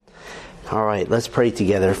All right, let's pray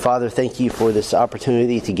together. Father, thank you for this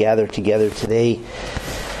opportunity to gather together today.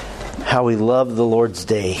 How we love the Lord's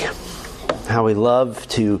Day. How we love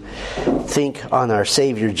to think on our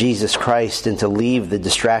Savior Jesus Christ and to leave the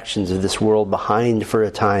distractions of this world behind for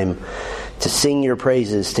a time. To sing your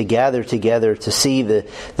praises, to gather together, to see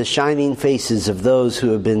the shining faces of those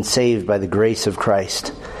who have been saved by the grace of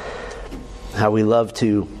Christ. How we love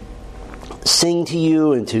to sing to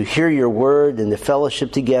you and to hear your word and to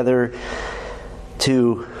fellowship together,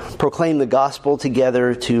 to proclaim the gospel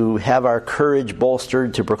together, to have our courage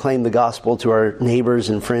bolstered, to proclaim the gospel to our neighbors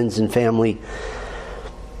and friends and family,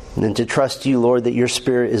 and to trust you, Lord, that your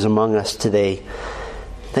Spirit is among us today.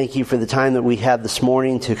 Thank you for the time that we had this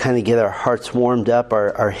morning to kind of get our hearts warmed up,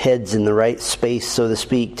 our heads in the right space, so to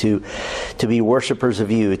speak, to be worshipers of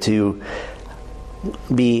you, to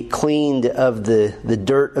be cleaned of the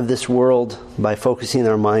dirt of this world by focusing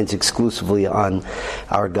our minds exclusively on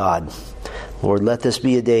our God. Lord, let this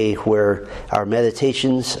be a day where our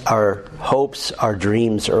meditations, our hopes, our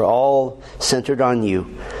dreams are all centered on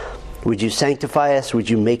you. Would you sanctify us? Would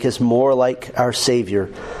you make us more like our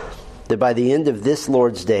Savior? That by the end of this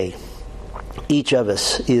Lord's Day, each of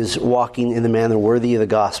us is walking in the manner worthy of the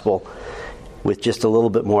gospel with just a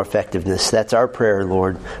little bit more effectiveness. That's our prayer,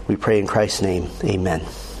 Lord. We pray in Christ's name. Amen.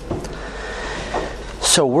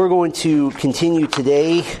 So we're going to continue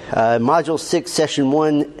today, Module 6, Session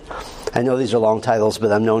 1. I know these are long titles,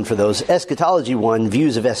 but I'm known for those. Eschatology 1,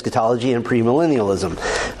 Views of Eschatology and Premillennialism.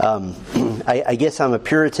 I guess I'm a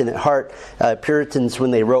Puritan at heart. Puritans,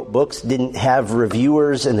 when they wrote books, didn't have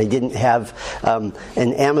reviewers and they didn't have an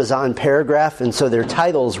Amazon paragraph, and so their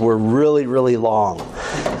titles were really, really long.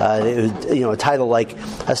 It was, a title like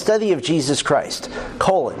A Study of Jesus Christ,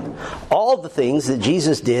 all the things that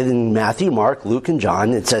Jesus did in Matthew, Mark, Luke, and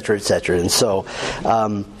John, etc., etc. And so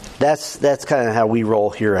that's kind of how we roll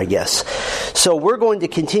here, I guess. So we're going to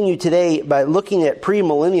continue today by looking at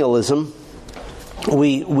premillennialism.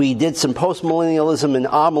 We did some postmillennialism and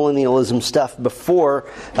amillennialism stuff before,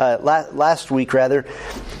 last week rather,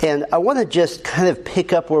 and I want to just kind of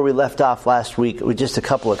pick up where we left off last week with just a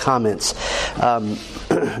couple of comments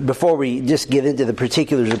before we just get into the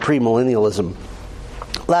particulars of premillennialism.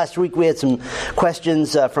 Last week we had some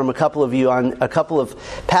questions from a couple of you on a couple of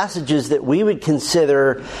passages that we would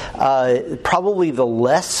consider probably the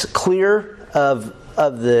less clear of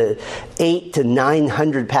the 800 to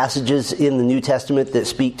 900 passages in the New Testament that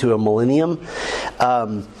speak to a millennium.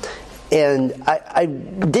 And I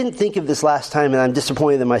didn't think of this last time, and I'm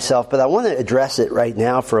disappointed in myself, but I want to address it right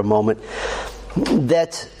now for a moment.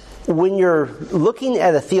 That when you're looking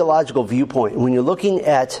at a theological viewpoint, when you're looking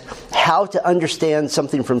at how to understand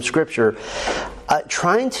something from Scripture,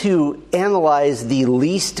 trying to analyze the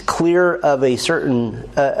least clear of a certain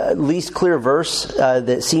least clear verse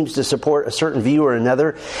that seems to support a certain view or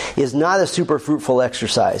another is not a super fruitful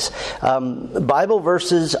exercise. Bible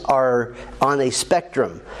verses are on a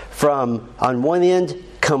spectrum from, on one end,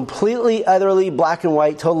 completely, utterly black and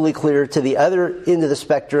white, totally clear, to the other end of the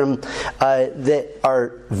spectrum that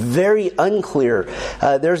are very unclear.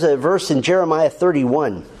 There's a verse in Jeremiah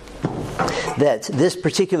 31 that this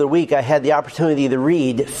particular week I had the opportunity to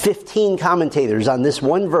read 15 commentators on this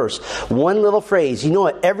one verse, one little phrase. You know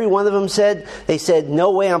what every one of them said? They said,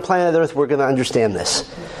 no way on planet Earth we're going to understand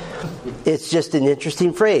this. It's just an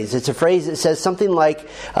interesting phrase. It's a phrase that says something like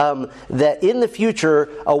that in the future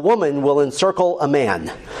a woman will encircle a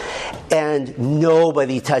man, and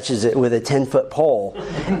nobody touches it with a 10-foot pole.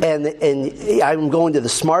 And I'm going to the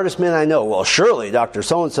smartest men I know. Well, surely Dr.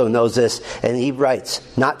 So-and-so knows this, and he writes,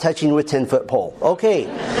 not touching with 10-foot pole. Okay.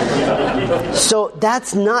 So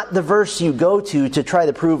that's not the verse you go to try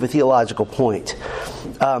to prove a theological point.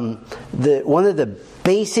 One of the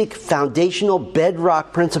basic foundational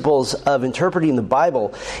bedrock principles of interpreting the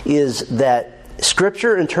Bible is that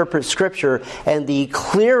Scripture interprets Scripture, and the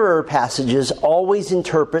clearer passages always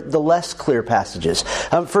interpret the less clear passages.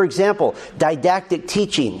 For example, didactic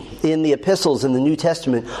teaching in the epistles in the New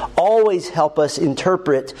Testament always help us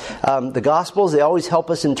interpret the Gospels. They always help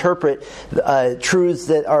us interpret truths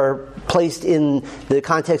that are placed in the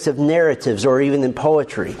context of narratives or even in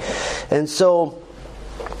poetry. And so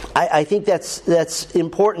I think that's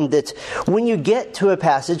important, that when you get to a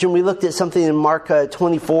passage, and we looked at something in Mark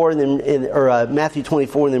 24 and then Matthew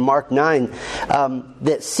 24 and then Mark 9,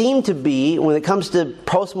 that seem to be, when it comes to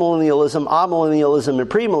postmillennialism, amillennialism, and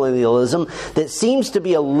premillennialism, that seems to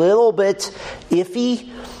be a little bit iffy.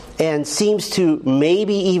 and seems to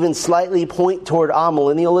maybe even slightly point toward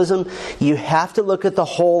amillennialism, you have to look at the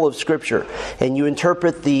whole of Scripture, and you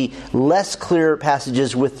interpret the less clear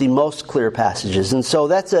passages with the most clear passages. And so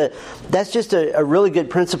that's just a really good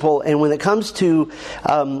principle. And when it comes to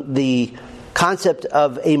the concept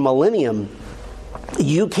of a millennium,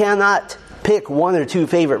 you cannot pick one or two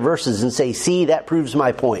favorite verses and say, see, that proves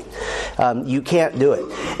my point. You can't do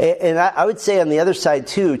it. And I would say on the other side,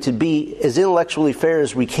 too, to be as intellectually fair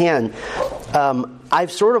as we can,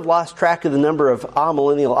 I've sort of lost track of the number of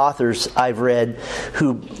amillennial authors I've read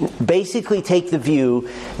who basically take the view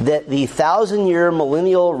that the 1,000-year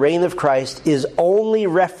millennial reign of Christ is only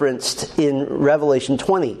referenced in Revelation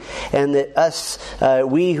 20. And that us,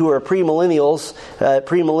 we who are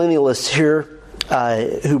premillennialists here,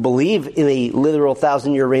 who believe in a literal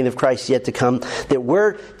 1,000-year reign of Christ yet to come, that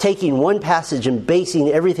we're taking one passage and basing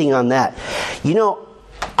everything on that. You know,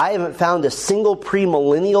 I haven't found a single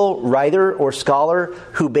premillennial writer or scholar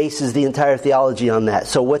who bases the entire theology on that.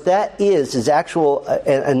 So what that is actual,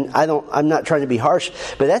 and I'm not trying to be harsh,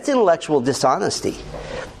 but that's intellectual dishonesty.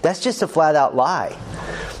 That's just a flat-out lie.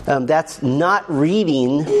 That's not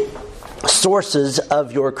reading sources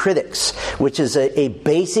of your critics, which is a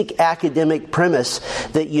basic academic premise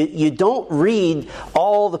that you don't read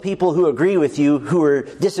all the people who agree with you who are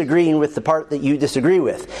disagreeing with the part that you disagree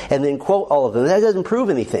with and then quote all of them. That doesn't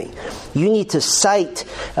prove anything. You need to cite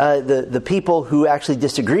the people who actually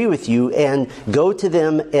disagree with you and go to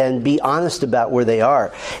them and be honest about where they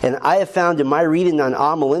are. And I have found in my reading on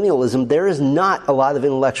amillennialism, there is not a lot of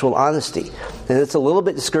intellectual honesty. And it's a little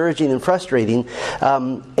bit discouraging and frustrating.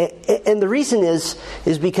 And the reason is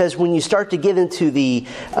because when you start to get into the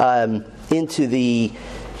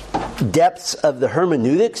depths of the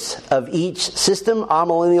hermeneutics of each system,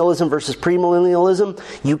 amillennialism versus premillennialism,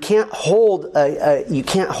 you can't hold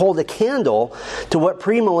a candle to what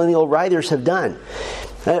premillennial writers have done.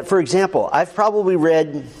 For example, I've probably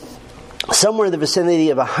read somewhere in the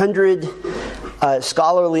vicinity of 100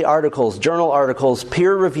 scholarly articles, journal articles,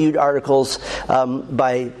 peer-reviewed articles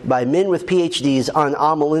by men with PhDs on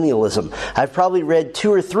amillennialism. I've probably read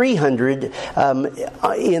 200 or 300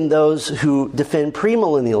 in those who defend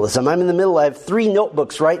premillennialism. I'm in the middle. I have 3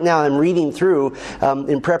 notebooks right now I'm reading through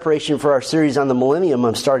in preparation for our series on the millennium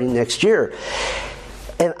I'm starting next year.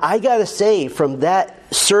 And I got to say, from that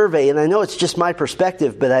survey, and I know it's just my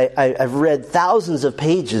perspective, but I've read thousands of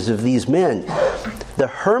pages of these men. The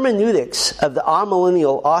hermeneutics of the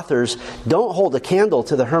amillennial authors don't hold a candle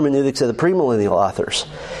to the hermeneutics of the premillennial authors.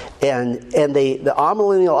 And the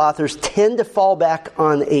amillennial authors tend to fall back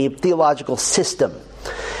on a theological system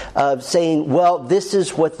of saying, well, this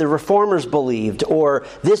is what the reformers believed, or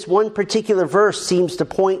this one particular verse seems to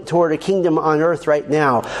point toward a kingdom on earth right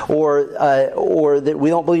now, or that we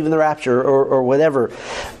don't believe in the rapture, or whatever.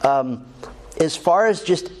 As far as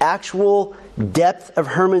just actual depth of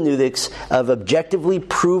hermeneutics, of objectively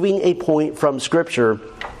proving a point from Scripture,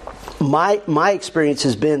 my experience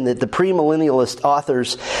has been that the premillennialist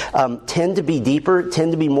authors tend to be deeper,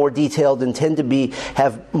 tend to be more detailed, and tend to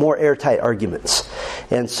have more airtight arguments.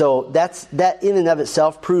 And so that in and of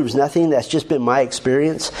itself proves nothing. That's just been my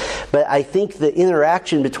experience. But I think the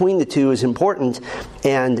interaction between the two is important,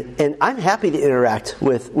 and I'm happy to interact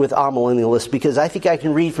with amillennialists because I think I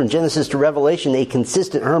can read from Genesis to Revelation a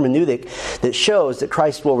consistent hermeneutic that shows that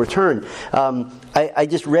Christ will return. I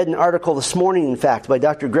just read an article this morning, in fact, by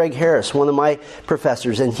Dr. Greg Harris, one of my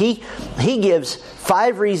professors, and he gives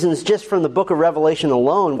 5 reasons just from the book of Revelation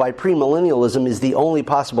alone why premillennialism is the only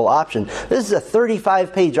possible option. This is a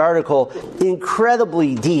 35-page article,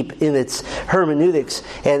 incredibly deep in its hermeneutics,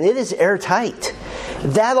 and it is airtight.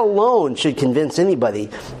 That alone should convince anybody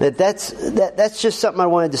that's just something I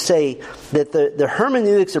wanted to say, that the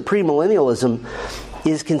hermeneutics of premillennialism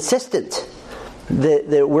is consistent.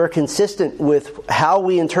 That we're consistent with how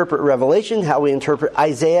we interpret Revelation, how we interpret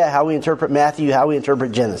Isaiah, how we interpret Matthew, how we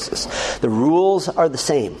interpret Genesis. The rules are the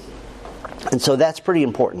same. And so that's pretty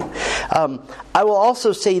important. I will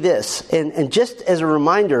also say this, and just as a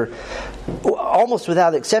reminder, almost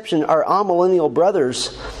without exception, our amillennial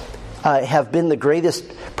brothers have been the greatest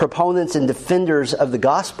proponents and defenders of the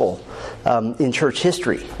gospel in church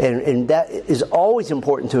history. And that is always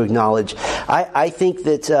important to acknowledge. I think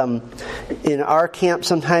that in our camp,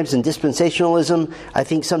 sometimes in dispensationalism, I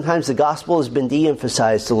think sometimes the gospel has been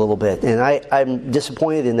de-emphasized a little bit. And I'm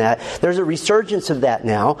disappointed in that. There's a resurgence of that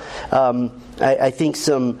now. I think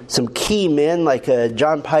some key men like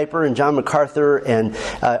John Piper and John MacArthur and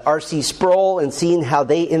R.C. Sproul, and seeing how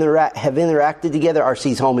they have interacted together.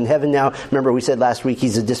 R.C.'s home in heaven now. Remember, we said last week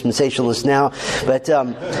he's a dispensationalist now. But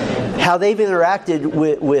how they've interacted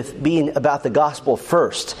with being about the gospel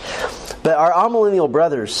first. But our amillennial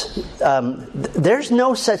brothers, there's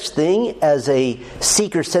no such thing as a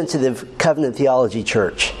seeker-sensitive covenant theology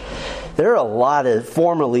church. There are a lot of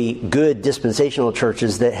formerly good dispensational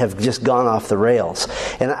churches that have just gone off the rails.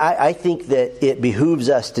 And I think that it behooves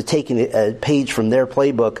us to take a page from their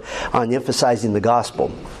playbook on emphasizing the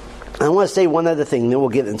gospel. I want to say one other thing, and then we'll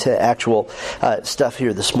get into actual stuff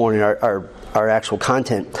here this morning, our actual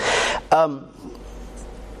content.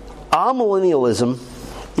 Amillennialism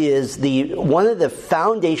is one of the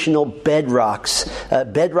foundational bedrock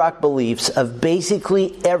beliefs of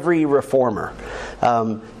basically every reformer.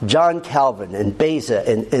 John Calvin and Beza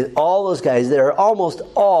and all those guys, they're almost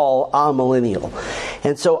all amillennial.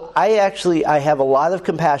 And so I have a lot of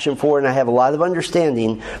compassion for, and I have a lot of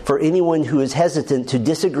understanding for anyone who is hesitant to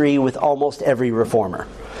disagree with almost every reformer.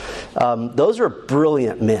 Those are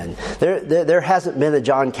brilliant men. There hasn't been a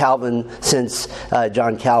John Calvin since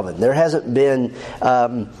John Calvin. There hasn't been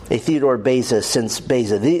a Theodore Beza since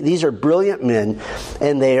Beza. These are brilliant men,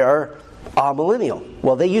 and they are amillennial.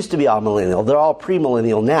 Well, they used to be amillennial. They're all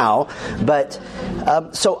premillennial now. But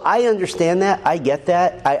so I understand that. I get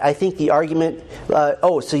that. I think the argument,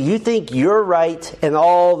 so you think you're right and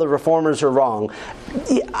all the reformers are wrong.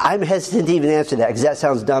 I'm hesitant to even answer that because that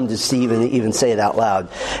sounds dumb to Steve and even say it out loud.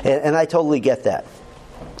 And I totally get that.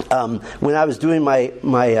 When I was doing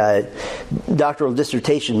my doctoral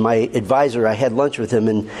dissertation, my advisor, I had lunch with him,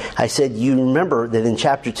 and I said, you remember that in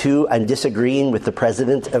chapter 2, I'm disagreeing with the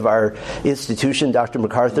president of our institution, Dr.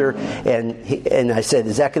 MacArthur, and I said,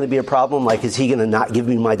 is that going to be a problem? Like, is he going to not give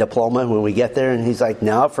me my diploma when we get there? And he's like,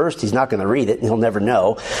 no, first, he's not going to read it, and he'll never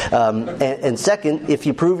know. And second, if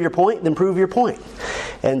you prove your point, then prove your point.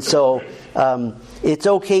 And so it's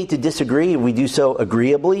okay to disagree. We do so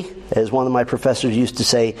agreeably, as one of my professors used to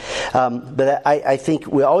say. But I think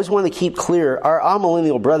we always want to keep clear, our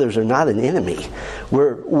amillennial brothers are not an enemy.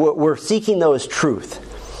 We're seeking those truth.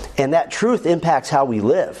 And that truth impacts how we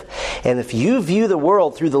live. And if you view the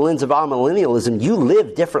world through the lens of amillennialism, you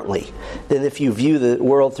live differently than if you view the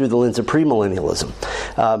world through the lens of premillennialism.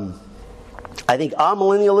 I think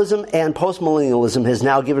amillennialism and postmillennialism has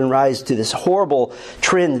now given rise to this horrible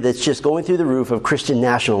trend that's just going through the roof of Christian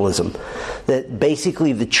nationalism. That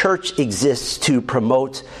basically the church exists to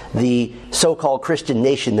promote the so-called Christian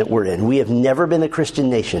nation that we're in. We have never been a Christian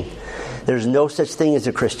nation. There's no such thing as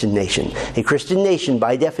a Christian nation. A Christian nation,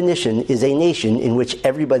 by definition, is a nation in which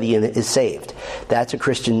everybody in it is saved. That's a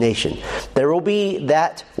Christian nation. There will be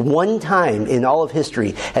that one time in all of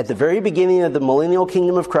history, at the very beginning of the millennial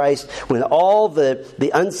kingdom of Christ, when all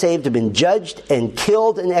the unsaved have been judged and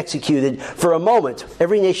killed and executed. For a moment,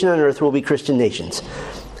 every nation on earth will be Christian nations,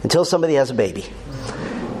 until somebody has a baby.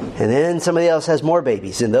 And then somebody else has more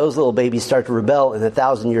babies, and those little babies start to rebel, and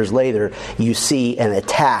 1,000 years later, you see an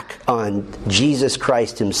attack on Jesus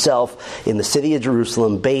Christ himself in the city of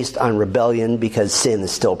Jerusalem based on rebellion because sin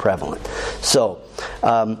is still prevalent. So,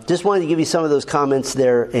 just wanted to give you some of those comments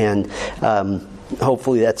there, and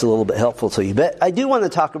hopefully that's a little bit helpful to you. But I do want to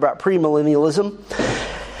talk about premillennialism.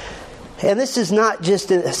 And this is not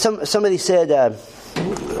just, somebody said,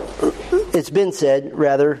 it's been said,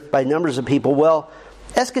 rather, by numbers of people, well,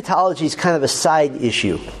 eschatology is kind of a side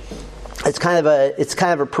issue. It's kind of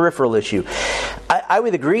a peripheral issue. I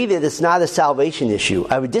would agree that it's not a salvation issue.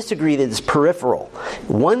 I would disagree that it's peripheral.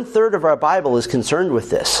 1/3 of our Bible is concerned with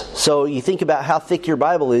this. So you think about how thick your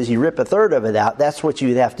Bible is, you rip 1/3 of it out. That's what you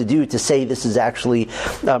would have to do to say this is actually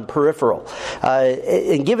peripheral.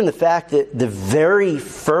 And given the fact that the very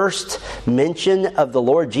first mention of the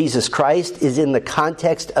Lord Jesus Christ is in the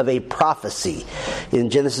context of a prophecy in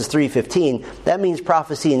Genesis 3:15, that means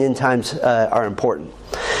prophecy and end times are important.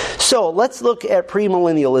 So let's look at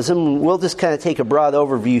premillennialism. We'll just kind of take a broad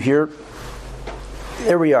overview here.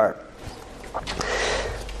 There we are.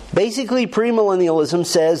 Basically, premillennialism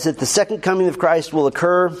says that the second coming of Christ will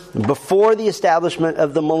occur before the establishment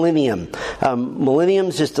of the millennium. Millennium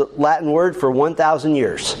is just a Latin word for 1,000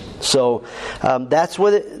 years. So that's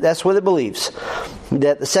what it believes.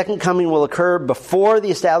 That the second coming will occur before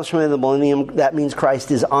the establishment of the millennium. That means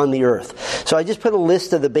Christ is on the earth. So I just put a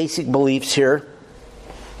list of the basic beliefs here.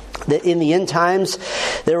 That in the end times,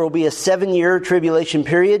 there will be a 7-year tribulation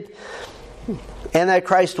period.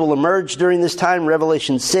 Antichrist will emerge during this time,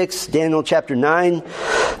 Revelation 6, Daniel chapter 9.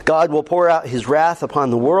 God will pour out his wrath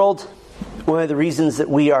upon the world. One of the reasons that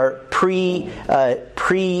we are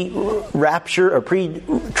pre-rapture or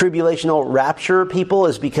pre-tribulational rapture people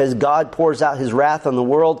is because God pours out His wrath on the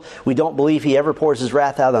world. We don't believe He ever pours His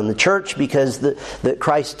wrath out on the church because that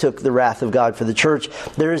Christ took the wrath of God for the church.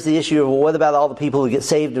 There is the issue of, well, what about all the people who get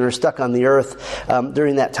saved and are stuck on the earth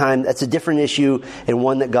during that time? That's a different issue and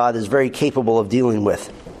one that God is very capable of dealing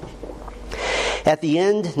with. At the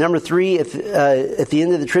end, number 3, at the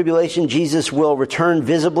end of the tribulation, Jesus will return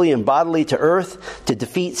visibly and bodily to earth to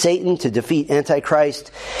defeat Satan, to defeat Antichrist.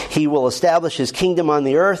 He will establish His kingdom on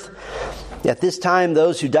the earth. At this time,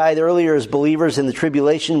 those who died earlier as believers in the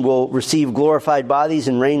tribulation will receive glorified bodies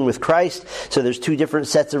and reign with Christ. So there's 2 different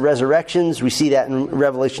sets of resurrections. We see that in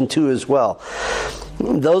Revelation 2 as well.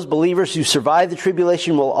 Those believers who survive the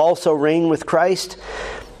tribulation will also reign with Christ.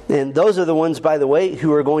 And those are the ones, by the way,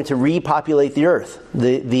 who are going to repopulate the earth.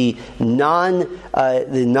 The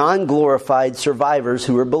non-glorified survivors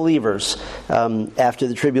who are believers after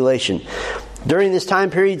the tribulation. During this time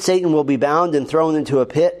period, Satan will be bound and thrown into a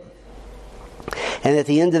pit. And at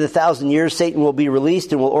the end of the 1,000 years, Satan will be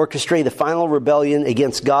released and will orchestrate the final rebellion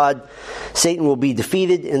against God. Satan will be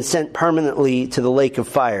defeated and sent permanently to the lake of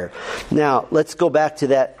fire. Now, let's go back to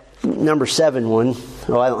that number 7 one.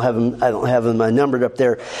 Oh, I don't have them numbered up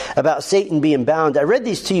there. About Satan being bound. I read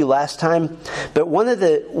these to you last time, but one of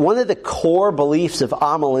the core beliefs of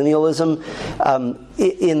amillennialism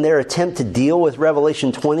in their attempt to deal with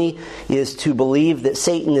Revelation 20 is to believe that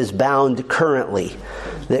Satan is bound currently.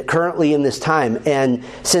 That currently in this time. And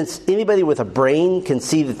since anybody with a brain can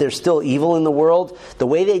see that there's still evil in the world, the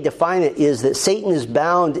way they define it is that Satan is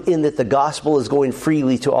bound in that the gospel is going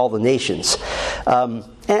freely to all the nations.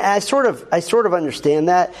 And I sort of understand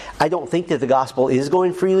that. I don't think that the gospel is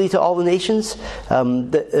going freely to all the nations.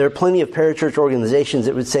 There are plenty of parachurch organizations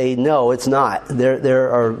that would say, no, it's not. There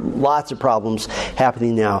are lots of problems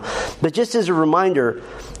happening now. But just as a reminder,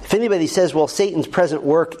 if anybody says, well, Satan's present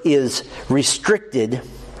work is restricted,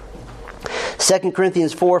 2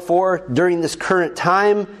 Corinthians 4:4, during this current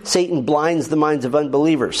time, Satan blinds the minds of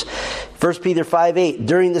unbelievers. 1 Peter 5:8,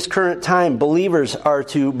 during this current time, believers are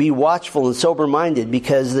to be watchful and sober-minded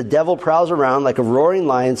because the devil prowls around like a roaring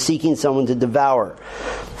lion seeking someone to devour.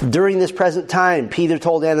 During this present time, Peter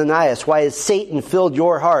told Ananias, why has Satan filled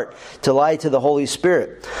your heart to lie to the Holy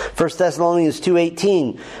Spirit? 1 Thessalonians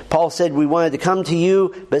 2:18, Paul said, we wanted to come to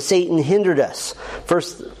you, but Satan hindered us.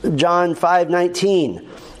 1 John 5:19,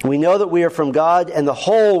 we know that we are from God and the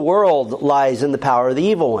whole world lies in the power of the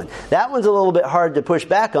evil one. That one's a little bit hard to push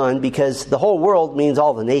back on because the whole world means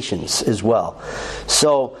all the nations as well.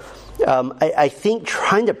 So I think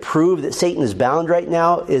trying to prove that Satan is bound right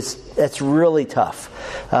now that's really tough.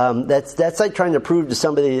 That's like trying to prove to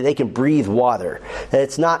somebody that they can breathe water.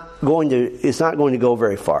 It's not going to go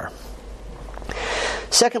very far.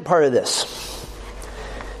 Second part of this.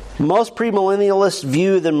 Most premillennialists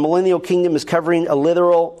view the millennial kingdom as covering a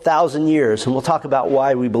literal 1,000 years, and we'll talk about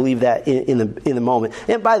why we believe that in a moment.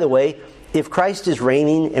 And by the way, if Christ is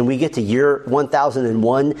reigning and we get to year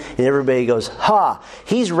 1001 and everybody goes,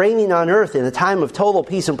 he's reigning on earth in a time of total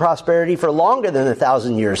peace and prosperity for longer than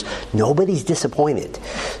 1,000 years, nobody's disappointed.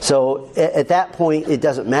 So at that point, it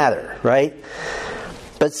doesn't matter, right?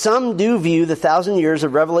 But some do view the 1,000 years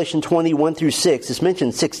of Revelation 21 through 6, it's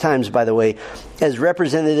mentioned 6 times, by the way, as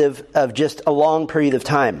representative of just a long period of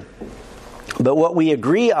time. But what we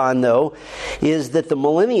agree on, though, is that the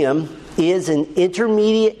millennium is an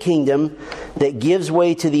intermediate kingdom that gives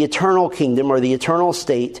way to the eternal kingdom or the eternal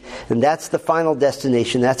state, and that's the final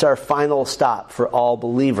destination. That's our final stop for all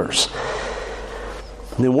believers.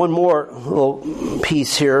 And then one more little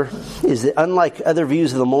piece here is that unlike other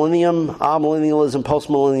views of the millennium, amillennialism,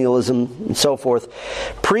 postmillennialism, and so forth,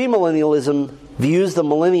 premillennialism views the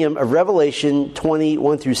millennium of Revelation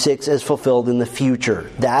 21 through 6 as fulfilled in the future.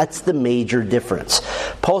 That's the major difference.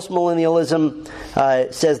 Postmillennialism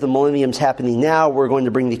says the millennium's happening now. We're going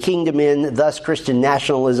to bring the kingdom in. Thus, Christian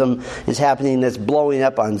nationalism is happening. That's blowing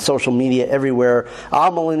up on social media everywhere.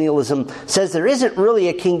 Amillennialism says there isn't really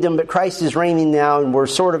a kingdom, but Christ is reigning now, and we're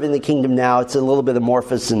sort of in the kingdom now. It's a little bit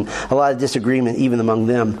amorphous and a lot of disagreement even among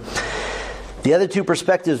them. The other two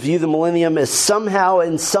perspectives view the millennium as somehow,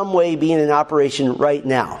 in some way, being in operation right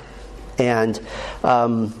now. And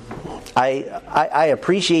I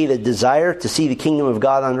appreciate a desire to see the kingdom of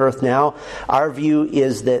God on earth now. Our view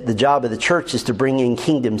is that the job of the church is to bring in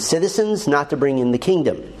kingdom citizens, not to bring in the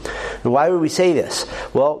kingdom. And why would we say this?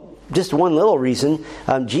 Well, just one little reason.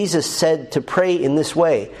 Jesus said to pray in this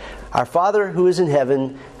way. Our Father who is in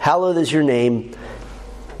heaven, hallowed is your name.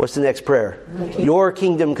 What's the next prayer? Your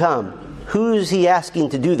kingdom come. Who's he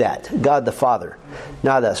asking to do that? God the Father,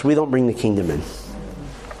 not us. We don't bring the kingdom in.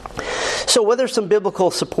 So what are some biblical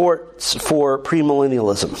supports for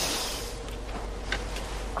premillennialism?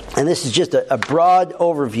 And this is just a broad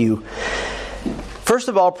overview. First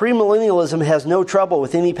of all, premillennialism has no trouble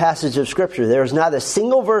with any passage of Scripture. There is not a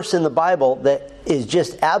single verse in the Bible that is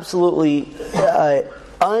just absolutely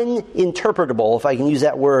uninterpretable, if I can use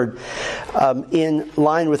that word, in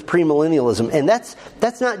line with premillennialism. And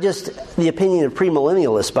that's not just the opinion of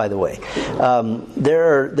premillennialists, by the way.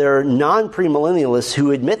 There are non-premillennialists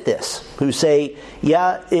who admit this, who say,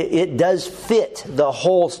 yeah, it does fit the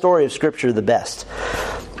whole story of Scripture the best.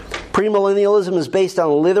 Premillennialism is based on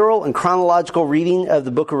a literal and chronological reading of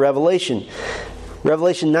the book of Revelation.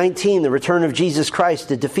 Revelation 19, the return of Jesus Christ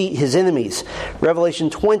to defeat his enemies.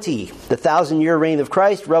 Revelation 20, the 1,000-year reign of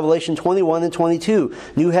Christ. Revelation 21 and 22,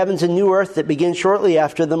 new heavens and new earth that begin shortly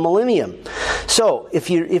after the millennium. So,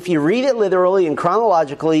 if you read it literally and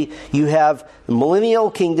chronologically, you have the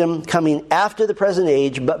millennial kingdom coming after the present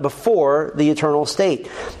age, but before the eternal state.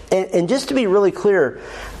 And just to be really clear,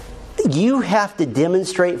 you have to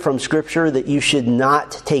demonstrate from Scripture that you should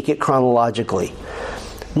not take it chronologically.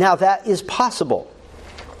 Now, that is possible.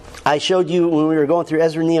 I showed you when we were going through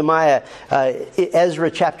Ezra and Nehemiah, Ezra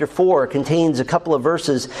chapter 4 contains a couple of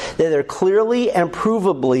verses that are clearly and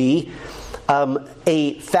provably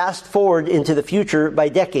a fast forward into the future by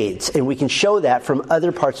decades. And we can show that from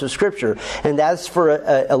other parts of Scripture. And that's for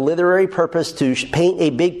a literary purpose to paint a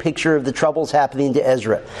big picture of the troubles happening to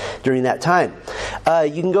Ezra during that time.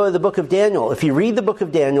 You can go to the book of Daniel. If you read the book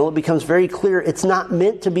of Daniel, it becomes very clear it's not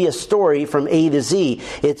meant to be a story from A to Z.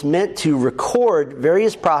 It's meant to record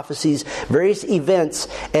various prophecies, various events,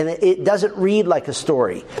 and it doesn't read like a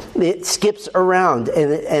story. It skips around,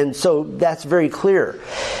 and so that's very clear.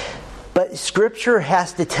 But Scripture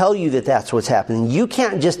has to tell you that that's what's happening. You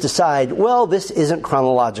can't just decide, well, this isn't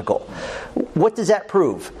chronological. What does that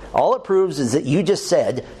prove? All it proves is that you just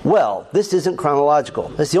said, well, this isn't chronological.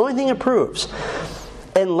 That's the only thing it proves.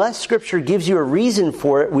 Unless Scripture gives you a reason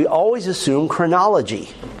for it, we always assume chronology.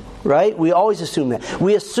 Right? We always assume that.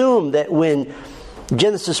 We assume that when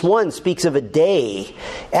Genesis 1 speaks of a day,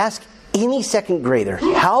 ask any second grader,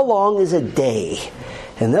 how long is a day?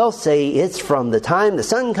 And they'll say it's from the time the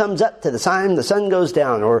sun comes up to the time the sun goes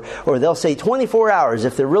down. Or they'll say 24 hours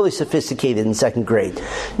if they're really sophisticated in second grade.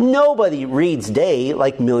 Nobody reads day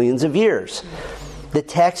like millions of years. The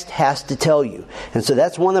text has to tell you. And so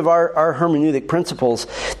that's one of our hermeneutic principles,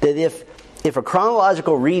 that if a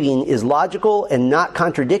chronological reading is logical and not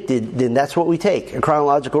contradicted, then that's what we take, a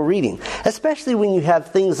chronological reading. Especially when you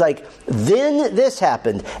have things like, then this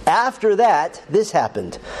happened, after that, this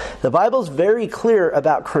happened. The Bible's very clear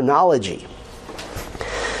about chronology.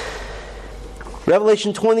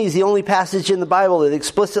 Revelation 20 is the only passage in the Bible that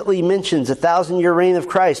explicitly mentions a 1,000-year reign of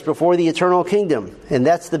Christ before the eternal kingdom. And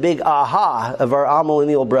that's the big aha of our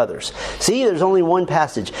amillennial brothers. See, there's only one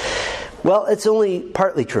passage. Well, it's only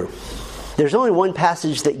partly true. There's only one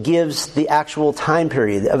passage that gives the actual time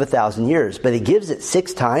period of 1,000 years, but it gives it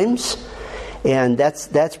 6 times, and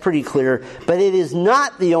that's pretty clear. But it is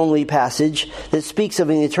not the only passage that speaks of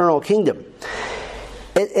an eternal kingdom.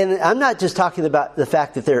 And I'm not just talking about the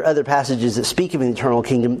fact that there are other passages that speak of an eternal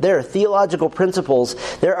kingdom. There are theological principles.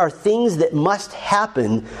 There are things that must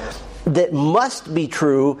happen that must be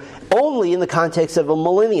true only in the context of a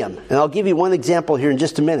millennium. And I'll give you one example here in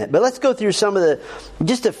just a minute. But let's go through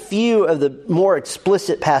just a few of the more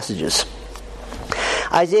explicit passages.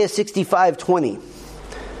 Isaiah 65:20.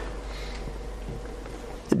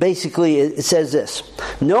 Basically, it says this: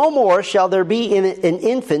 "No more shall there be in it an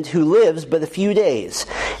infant who lives but a few days,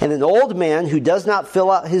 and an old man who does not fill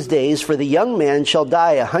out his days, for the young man shall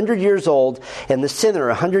die 100 years old, and the sinner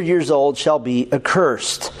 100 years old shall be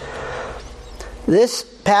accursed." This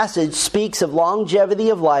passage speaks of longevity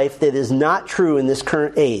of life that is not true in this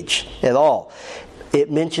current age at all.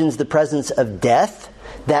 It mentions the presence of death.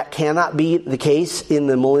 That cannot be the case in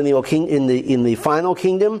the millennial in the final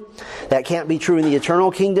kingdom. That can't be true in the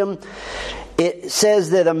eternal kingdom. It says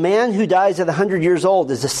that a man who dies at 100 years old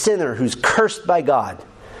is a sinner who's cursed by God.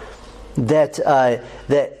 That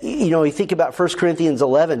you think about 1 Corinthians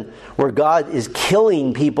 11, where God is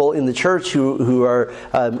killing people in the church who are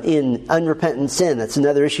in unrepentant sin. That's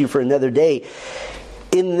another issue for another day.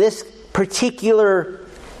 In this particular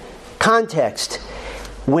context,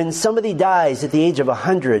 when somebody dies at the age of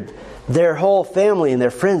 100, their whole family and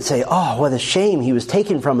their friends say, "Oh, what a shame, he was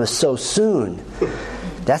taken from us so soon."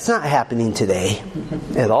 That's not happening today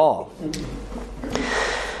at all.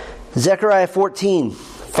 Zechariah 14.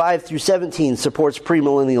 5 through 17 supports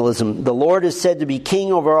premillennialism. The Lord is said to be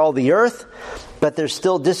king over all the earth, but there's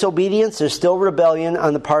still disobedience, there's still rebellion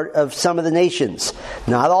on the part of some of the nations.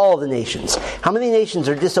 Not all of the nations. How many nations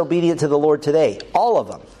are disobedient to the Lord today? All of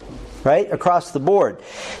them. Right? Across the board.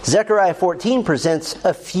 Zechariah 14 presents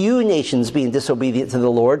a few nations being disobedient to the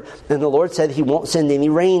Lord, and the Lord said He won't send any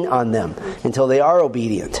rain on them until they are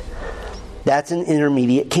obedient. That's an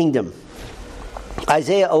intermediate kingdom.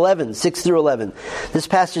 Isaiah 11, 6 through 11. This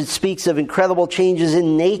passage speaks of incredible changes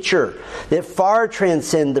in nature that far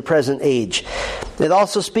transcend the present age. It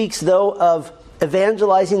also speaks, though, of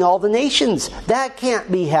evangelizing all the nations. That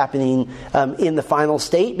can't be happening in the final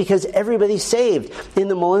state because everybody's saved. In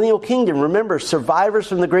the millennial kingdom, remember, survivors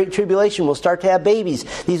from the Great Tribulation will start to have babies.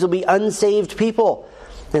 These will be unsaved people.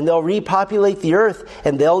 And they'll repopulate the earth,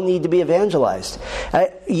 and they'll need to be evangelized.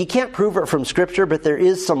 You can't prove it from Scripture, but there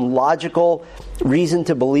is some logical reason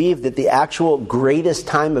to believe that the actual greatest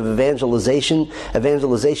time of evangelization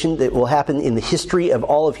that will happen in the history of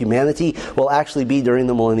all of humanity will actually be during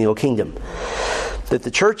the millennial kingdom. That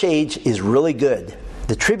the church age is really good.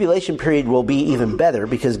 The tribulation period will be even better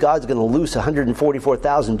because God's going to loose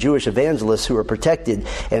 144,000 Jewish evangelists who are protected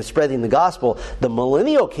and spreading the gospel. The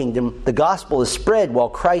millennial kingdom, the gospel is spread while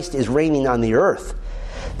Christ is reigning on the earth.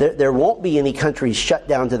 There won't be any countries shut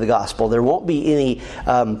down to the gospel. There won't be any,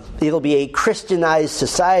 it'll be a Christianized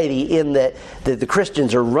society in that the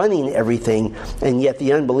Christians are running everything, and yet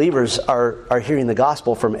the unbelievers are hearing the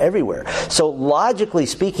gospel from everywhere. So logically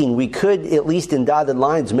speaking, we could, at least in dotted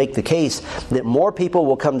lines, make the case that more people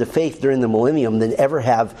will come to faith during the millennium than ever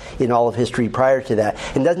have in all of history prior to that.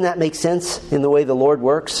 And doesn't that make sense in the way the Lord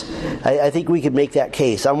works? I think we could make that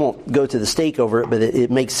case. I won't go to the stake over it, but it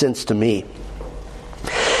makes sense to me.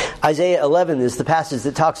 Isaiah 11 is the passage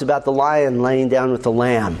that talks about the lion laying down with the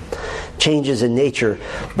lamb. Changes in nature.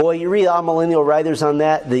 Boy, you read amillennial writers on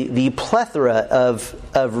that, the plethora of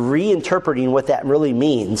reinterpreting what that really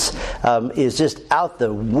means is just out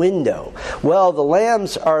the window. Well, the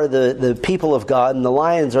lambs are the people of God, and the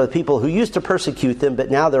lions are the people who used to persecute them,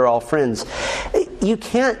 but now they're all friends. You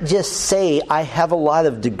can't just say, I have a lot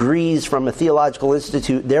of degrees from a theological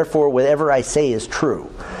institute, therefore whatever I say is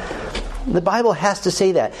true. The Bible has to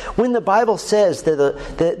say that. When the Bible says that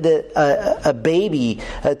a baby,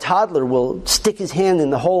 a toddler will stick his hand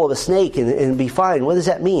in the hole of a snake and be fine, what does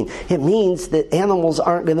that mean? It means that animals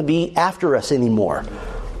aren't going to be after us anymore.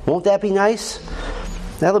 Won't that be nice?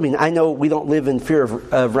 That'll be. I know we don't live in fear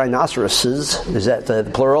of rhinoceroses, is that the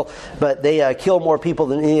plural? But they kill more people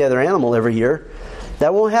than any other animal every year.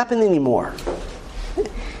 That won't happen anymore.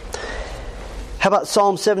 How about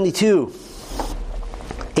Psalm 72?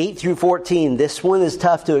 8 through 14. This one is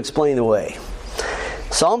tough to explain away.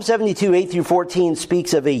 Psalm 72, 8 through 14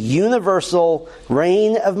 speaks of a universal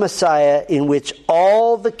reign of Messiah in which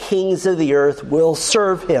all the kings of the earth will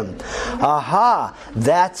serve him. Aha!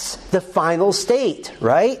 That's the final state,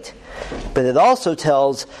 right? But it also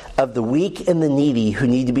tells of the weak and the needy who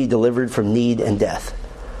need to be delivered from need and death.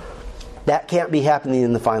 That can't be happening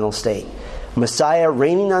in the final state. Messiah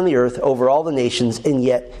reigning on the earth over all the nations, and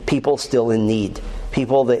yet people still in need.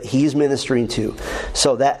 People that he's ministering to.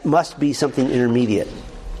 So that must be something intermediate.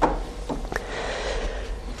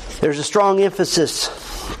 There's a strong emphasis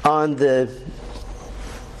in the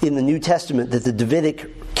New Testament that the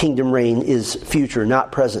Davidic kingdom reign is future,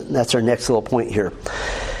 not present. That's our next little point here.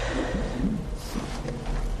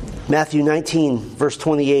 Matthew 19, verse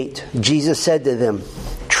 28, Jesus said to them,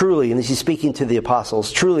 truly, and this is speaking to the apostles,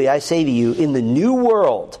 truly I say to you, in the new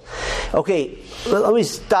world. Okay, let me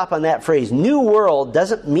stop on that phrase. New world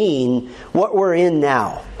doesn't mean what we're in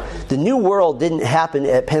now. The new world didn't happen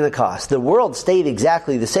at Pentecost. The world stayed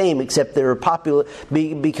exactly the same, except they were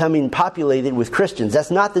becoming populated with Christians. That's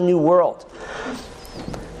not the new world.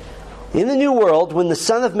 In the new world, when the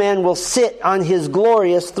Son of Man will sit on his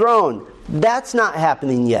glorious throne, that's not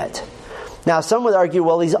happening yet. Now, some would argue,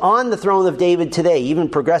 well, he's on the throne of David today. Even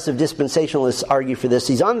progressive dispensationalists argue for this.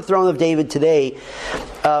 He's on the throne of David today.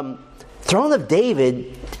 Throne of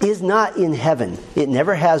David is not in heaven. It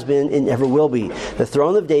never has been. It never will be. The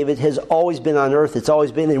throne of David has always been on earth. It's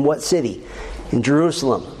always been in what city? In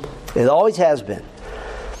Jerusalem. It always has been.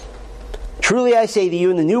 Truly I say to you,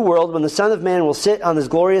 in the new world, when the Son of Man will sit on his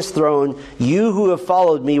glorious throne, you who have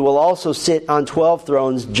followed me will also sit on 12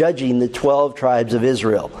 thrones, judging the 12 tribes of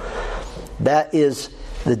Israel. That is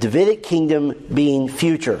the Davidic kingdom being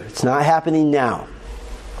future. It's not happening now.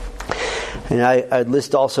 And I'd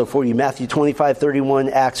list also for you Matthew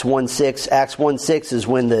 25:31, Acts 1:6. Acts 1:6 is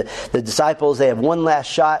when the disciples, they have one last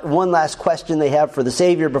shot, one last question they have for the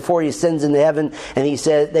Savior before He ascends into heaven. And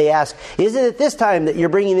they ask, is it at this time that you're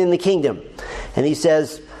bringing in the kingdom? And He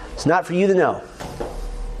says, it's not for you to know.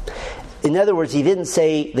 In other words, He didn't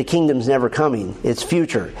say the kingdom's never coming. It's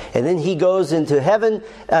future. And then He goes into heaven.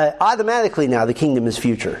 Automatically now the kingdom is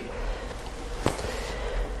future.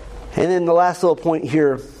 And then the last little point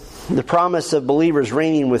here, the promise of believers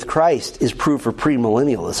reigning with Christ is proof of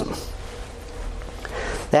premillennialism.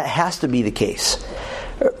 That has to be the case.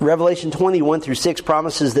 Revelation 20:1-6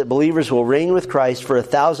 promises that believers will reign with Christ for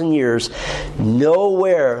 1,000 years.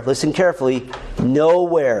 Nowhere, listen carefully,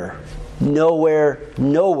 nowhere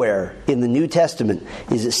in the New Testament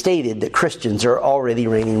is it stated that Christians are already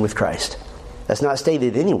reigning with Christ. That's not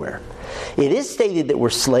stated anywhere. It is stated that we're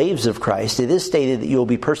slaves of Christ. It is stated that you will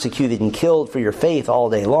be persecuted and killed for your faith all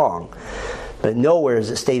day long. But nowhere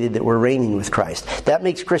is it stated that we're reigning with Christ. That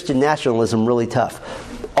makes Christian nationalism really tough.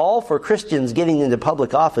 All for Christians getting into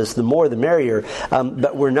public office, the more the merrier.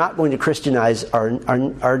 But we're not going to Christianize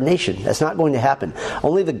our nation. That's not going to happen.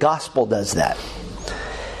 Only the gospel does that.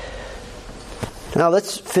 Now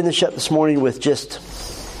let's finish up this morning with just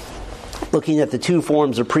looking at the two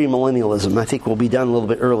forms of premillennialism. I think we'll be done a little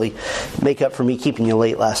bit early. Make up for me keeping you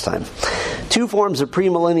late last time. Two forms of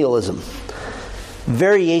premillennialism.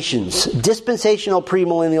 Variations. Dispensational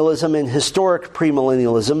premillennialism and historic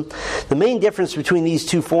premillennialism. The main difference between these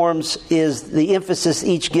two forms is the emphasis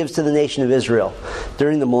each gives to the nation of Israel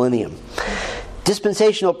during the millennium.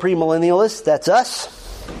 Dispensational premillennialists, that's us.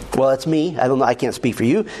 Well, that's me. I don't know. I can't speak for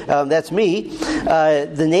you. That's me.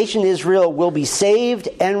 The nation Israel will be saved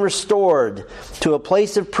and restored to a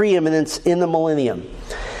place of preeminence in the millennium.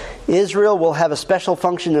 Israel will have a special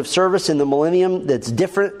function of service in the millennium that's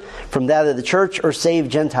different from that of the church or saved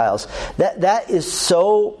Gentiles. That is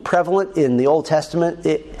so prevalent in the Old Testament.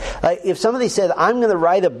 If somebody said, I'm going to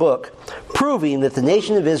write a book proving that the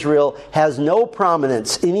nation of Israel has no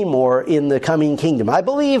prominence anymore in the coming kingdom. I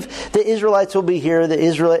believe the Israelites will be here, that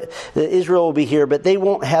Israel will be here, but they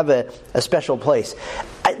won't have a special place.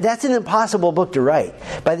 That's an impossible book to write.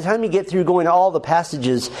 By the time you get through going to all the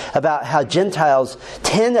passages about how Gentiles,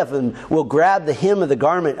 10 of them will grab the hem of the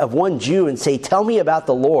garment of one Jew and say, tell me about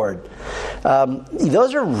the Lord.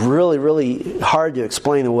 Those are really, really hard to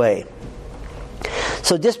explain away.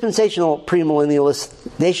 So dispensational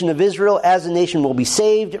premillennialists, nation of Israel as a nation will be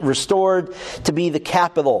saved, restored to be the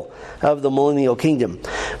capital of the millennial kingdom.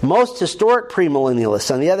 Most historic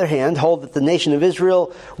premillennialists, on the other hand, hold that the nation of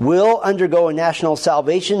Israel will undergo a national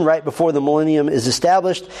salvation right before the millennium is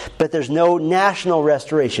established, but there's no national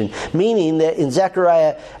restoration. Meaning that in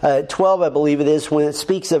Zechariah 12, I believe it is, when it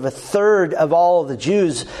speaks of a third of all of the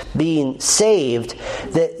Jews being saved,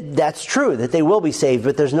 that's true, that they will be saved,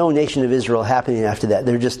 but there's no nation of Israel happening after that.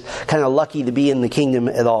 They're just kind of lucky to be in the kingdom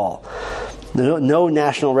at all. No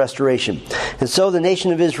national restoration. And so the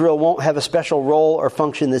nation of Israel won't have a special role or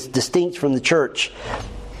function that's distinct from the church.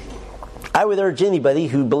 I would urge anybody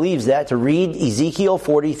who believes that to read Ezekiel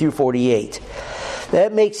 40-48.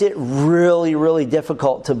 That makes it really, really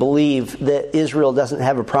difficult to believe that Israel doesn't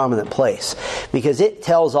have a prominent place. Because it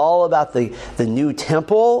tells all about the new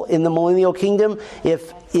temple in the millennial kingdom.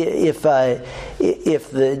 If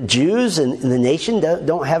the Jews and the nation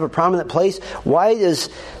don't have a prominent place, why does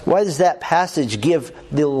that passage give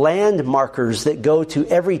the land markers that go to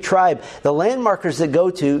every tribe, the land markers that go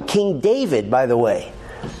to King David, by the way?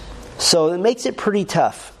 So it makes it pretty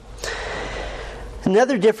tough.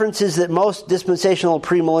 Another difference is that most dispensational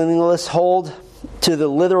premillennialists hold to the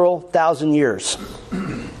literal 1,000 years.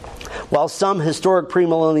 While some historic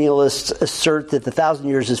premillennialists assert that the 1,000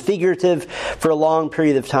 years is figurative for a long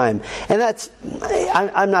period of time. And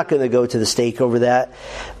I'm not going to go to the stake over that,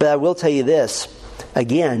 but I will tell you this.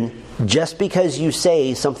 Again, just because you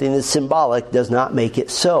say something is symbolic does not make it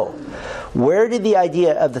so. Where did the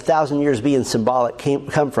idea of the 1,000 years being symbolic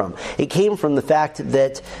come from? It came from the fact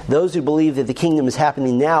that those who believe that the kingdom is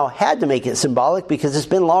happening now had to make it symbolic because it's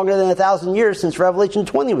been longer than 1,000 years since Revelation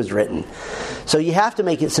 20 was written. So you have to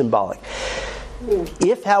make it symbolic.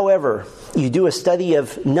 If, however, you do a study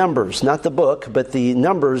of numbers, not the book, but the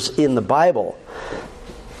numbers in the Bible,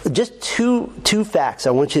 just two facts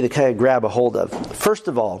I want you to kind of grab a hold of. First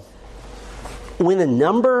of all, when a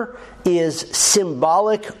number is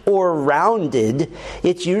symbolic or rounded,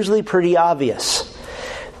 it's usually pretty obvious.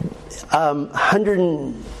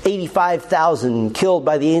 185,000 killed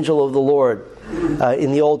by the angel of the Lord.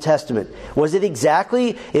 in the Old Testament? Was it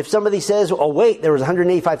exactly, if somebody says, oh wait, there was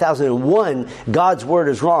 185,001, God's word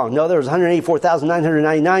is wrong. No, there was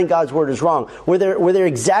 184,999, God's word is wrong. Were there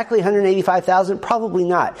exactly 185,000? Probably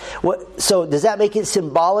not. So does that make it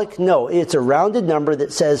symbolic? No, it's a rounded number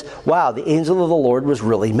that says, wow, the angel of the Lord was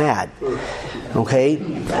really mad. Okay?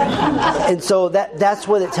 And so that's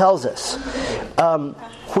what it tells us.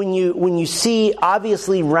 When you see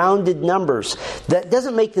obviously rounded numbers, that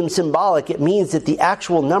doesn't make them symbolic. It means that the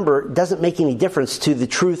actual number doesn't make any difference to the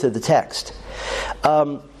truth of the text.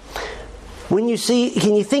 Can you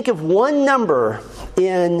think of one number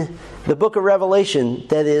in the book of Revelation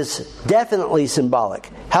that is definitely symbolic?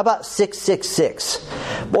 How about 666?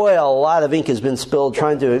 Boy, a lot of ink has been spilled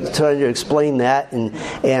trying to explain that, and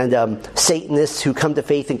Satanists who come to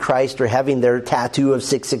faith in Christ are having their tattoo of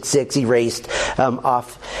 666 erased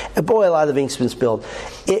off. Boy, a lot of ink's been spilled.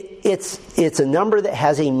 It's a number that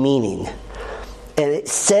has a meaning, and it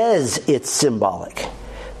says it's symbolic.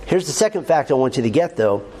 Here's the second fact I want you to get,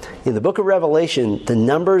 though. In the book of Revelation, the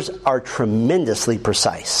numbers are tremendously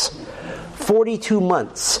precise. 42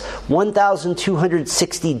 months,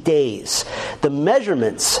 1,260 days. The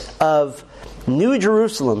measurements of New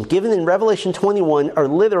Jerusalem given in Revelation 21 are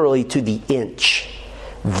literally to the inch.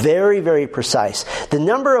 Very, very precise. The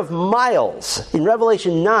number of miles in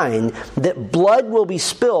Revelation 9 that blood will be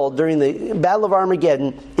spilled during the Battle of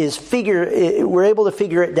Armageddon we're able to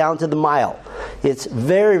figure it down to the mile. It's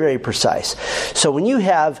very, very precise. So when you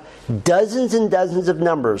have dozens and dozens of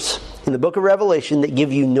numbers in the book of Revelation that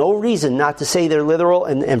give you no reason not to say they're literal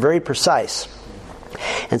and very precise,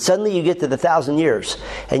 and suddenly you get to the 1,000 years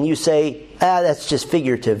and you say, that's just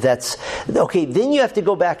figurative. That's okay. Then you have to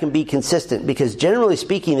go back and be consistent, because generally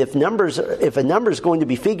speaking, if a number is going to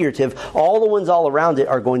be figurative, all the ones all around it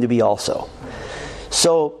are going to be also.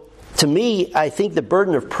 So to me, I think the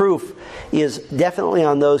burden of proof is definitely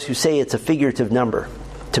on those who say it's a figurative number.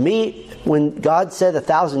 To me, when God said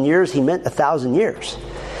 1,000 years, He meant 1,000 years.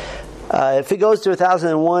 If it goes to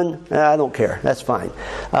 1,001, I don't care. That's fine.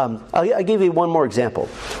 I'll give you one more example.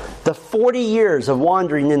 The 40 years of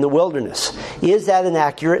wandering in the wilderness, is that an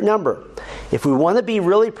accurate number? If we want to be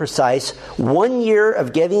really precise, 1 year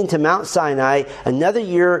of getting to Mount Sinai, another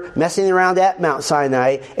year messing around at Mount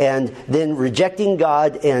Sinai, and then rejecting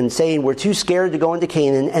God and saying we're too scared to go into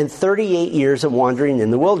Canaan, and 38 years of wandering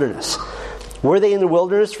in the wilderness. Were they in the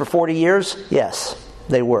wilderness for 40 years? Yes,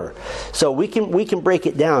 they were. So we can break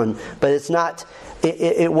it down, but it's not.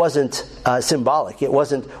 It wasn't symbolic. It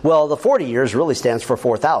wasn't, well, the 40 years really stands for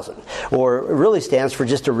 4,000, or it really stands for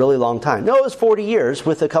just a really long time. No, it was 40 years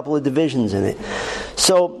with a couple of divisions in it.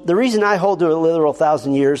 So the reason I hold to a literal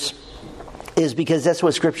 1,000 years is because that's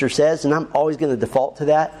what Scripture says, and I'm always going to default to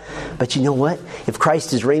that. But you know what? If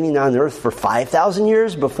Christ is reigning on earth for 5,000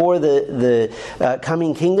 years before the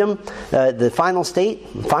coming kingdom, the final state,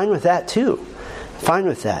 I'm fine with that too. Fine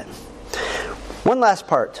with that. One last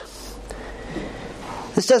part.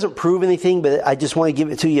 This doesn't prove anything, but I just want to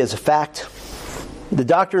give it to you as a fact. The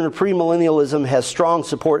doctrine of premillennialism has strong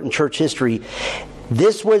support in church history.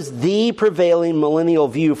 This was the prevailing millennial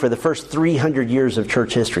view for the first 300 years of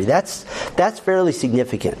church history. That's fairly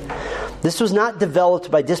significant. This was not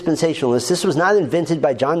developed by dispensationalists. This was not invented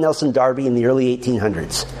by John Nelson Darby in the early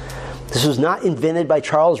 1800s. This was not invented by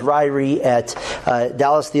Charles Ryrie at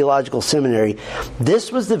Dallas Theological Seminary.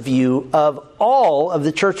 This was the view of all of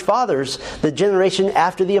the church fathers, the generation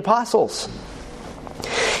after the apostles.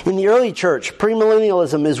 In the early church,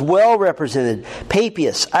 premillennialism is well represented.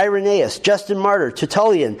 Papias, Irenaeus, Justin Martyr,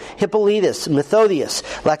 Tertullian, Hippolytus, Methodius,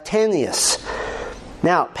 Lactantius.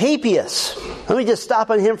 Now, Papias, let me just stop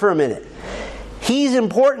on him for a minute. He's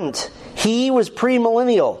important. He was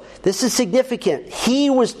premillennial. This is significant.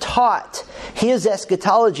 He was taught his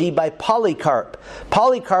eschatology by Polycarp.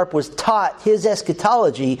 Polycarp was taught his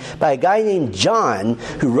eschatology by a guy named John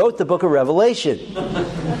who wrote the book of Revelation.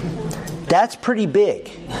 That's pretty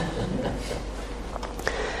big.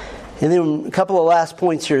 And then a couple of last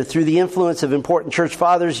points here. Through the influence of important church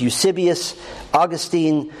fathers, Eusebius,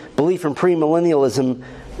 Augustine, belief in premillennialism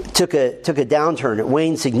took a downturn. It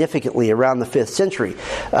waned significantly around the 5th century.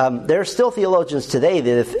 There are still theologians today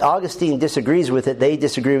that if Augustine disagrees with it, they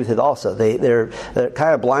disagree with it also. They're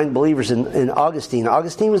kind of blind believers in Augustine.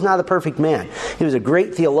 Augustine was not a perfect man. He was a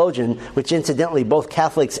great theologian, which incidentally both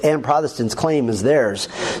Catholics and Protestants claim is theirs.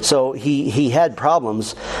 So he had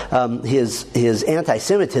problems. His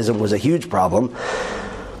anti-Semitism was a huge problem.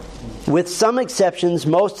 With some exceptions,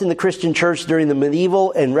 most in the Christian church during the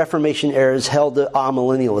medieval and Reformation eras held to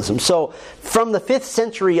amillennialism. So from the 5th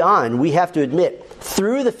century on, we have to admit,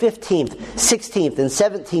 through the 15th, 16th, and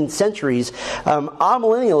 17th centuries,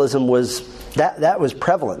 amillennialism was that was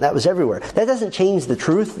prevalent. That was everywhere. That doesn't change the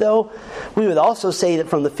truth, though. We would also say that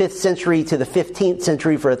from the 5th century to the 15th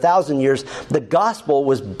century, for 1,000 years, the gospel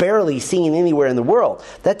was barely seen anywhere in the world.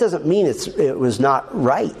 That doesn't mean it was not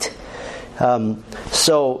right.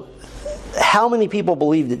 So how many people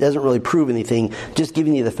believed it doesn't really prove anything. Just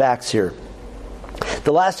giving you the facts here.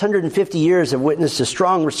 The last 150 years have witnessed a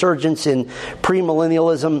strong resurgence in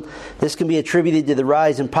premillennialism. This can be attributed to the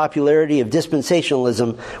rise in popularity of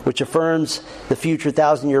dispensationalism, which affirms the future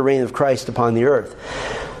 1,000-year reign of Christ upon the earth.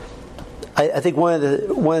 I think one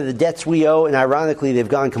of the debts we owe, and ironically they've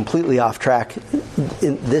gone completely off track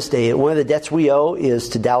in this day, one of the debts we owe is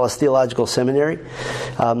to Dallas Theological Seminary,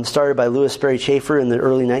 started by Louis Sperry Chafer in the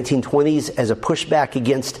early 1920s as a pushback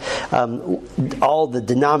against all the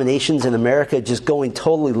denominations in America just going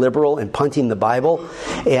totally liberal and punting the Bible.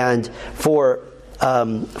 And for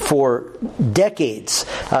decades.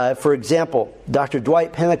 For example, Dr.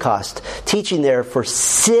 Dwight Pentecost, teaching there for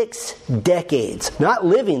 6 decades, not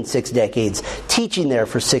living 6 decades, teaching there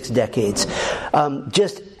for 6 decades.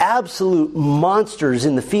 Just absolute monsters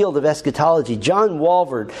in the field of eschatology. John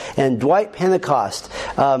Walvoord and Dwight Pentecost,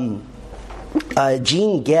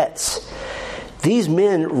 Gene Getz. These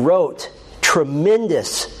men wrote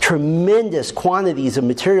tremendous quantities of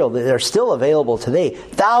material that are still available today,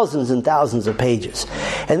 thousands and thousands of pages.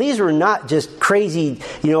 And these were not just crazy,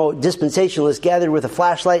 dispensationalists gathered with a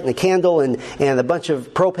flashlight and a candle and a bunch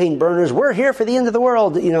of propane burners. We're here for the end of the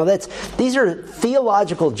world. These are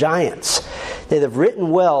theological giants that have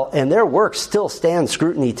written well, and their work still stands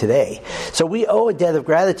scrutiny today. So we owe a debt of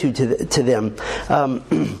gratitude to them.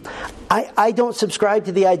 I don't subscribe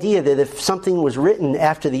to the idea that if something was written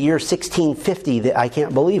after the year 1650 that I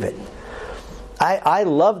can't believe it. I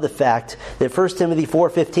love the fact that 1 Timothy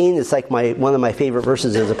 4:15, it's like one of my favorite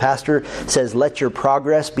verses as a pastor, says, "Let your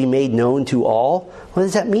progress be made known to all." What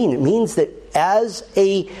does that mean? It means that as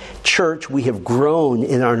a church we have grown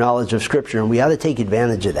in our knowledge of Scripture, and we ought to take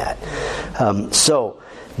advantage of that. So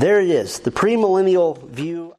there it is, the premillennial view.